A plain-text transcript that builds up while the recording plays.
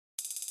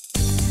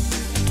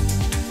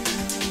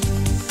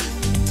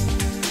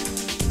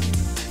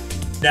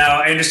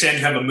Now, I understand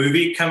you have a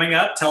movie coming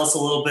up. Tell us a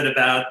little bit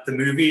about the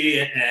movie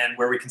and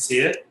where we can see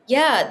it.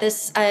 Yeah,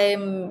 this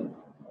I'm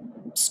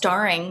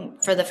starring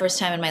for the first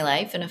time in my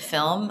life in a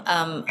film.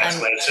 I'm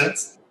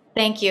Congratulations.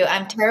 Thank you.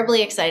 I'm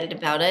terribly excited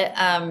about it.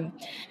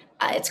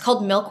 It's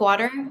called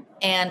Milkwater,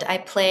 and I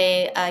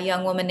play a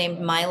young woman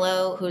named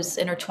Milo who's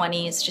in her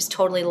 20s, just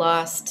totally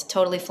lost,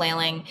 totally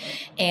flailing,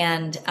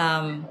 and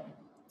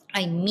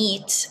I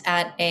meet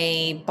at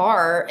a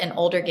bar an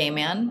older gay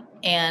man,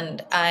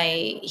 and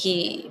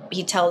he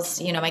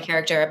tells my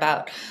character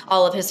about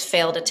all of his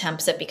failed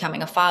attempts at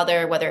becoming a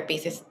father, whether it be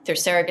through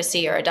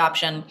surrogacy or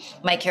adoption.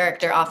 My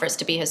character offers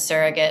to be his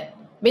surrogate,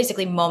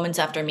 basically moments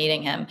after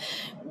meeting him,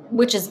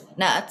 which is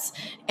nuts.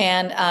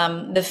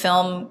 And the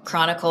film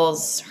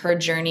chronicles her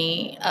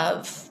journey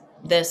of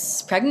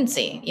this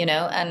pregnancy,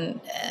 and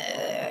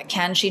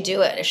can she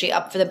do it? Is she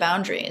up for the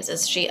boundaries?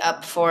 Is she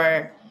up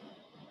for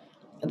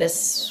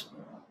this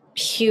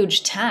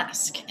huge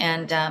task?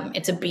 And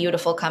it's a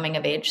beautiful coming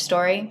of age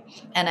story.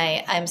 And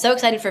I'm so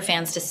excited for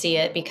fans to see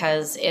it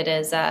because it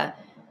is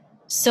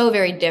so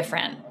very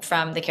different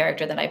from the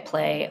character that I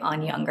play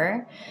on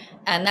Younger.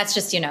 And that's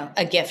just,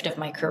 a gift of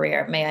my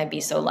career. May I be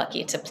so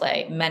lucky to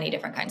play many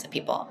different kinds of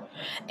people.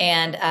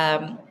 And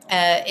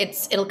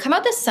it'll come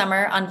out this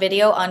summer on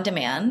video on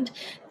demand.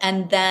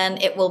 And then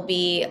it will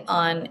be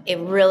on a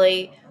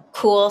really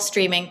cool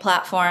streaming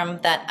platform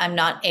that I'm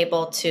not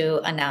able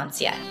to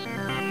announce yet.